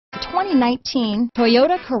2019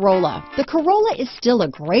 Toyota Corolla. The Corolla is still a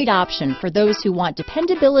great option for those who want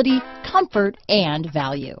dependability, comfort, and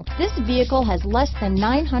value. This vehicle has less than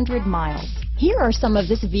 900 miles. Here are some of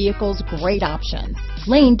this vehicle's great options: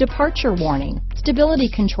 lane departure warning, stability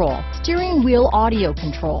control, steering wheel audio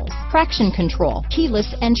controls, traction control,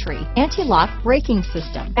 keyless entry, anti-lock braking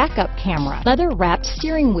system, backup camera, leather-wrapped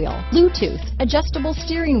steering wheel, Bluetooth, adjustable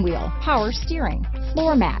steering wheel, power steering,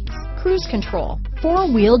 floor mats, cruise control,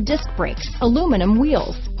 four-wheel disc brakes, aluminum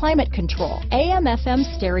wheels, climate control, AM/FM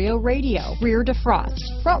stereo radio, rear defrost,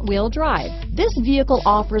 front-wheel drive. This vehicle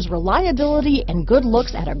offers reliability and good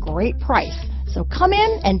looks at a great price. So come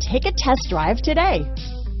in and take a test drive today.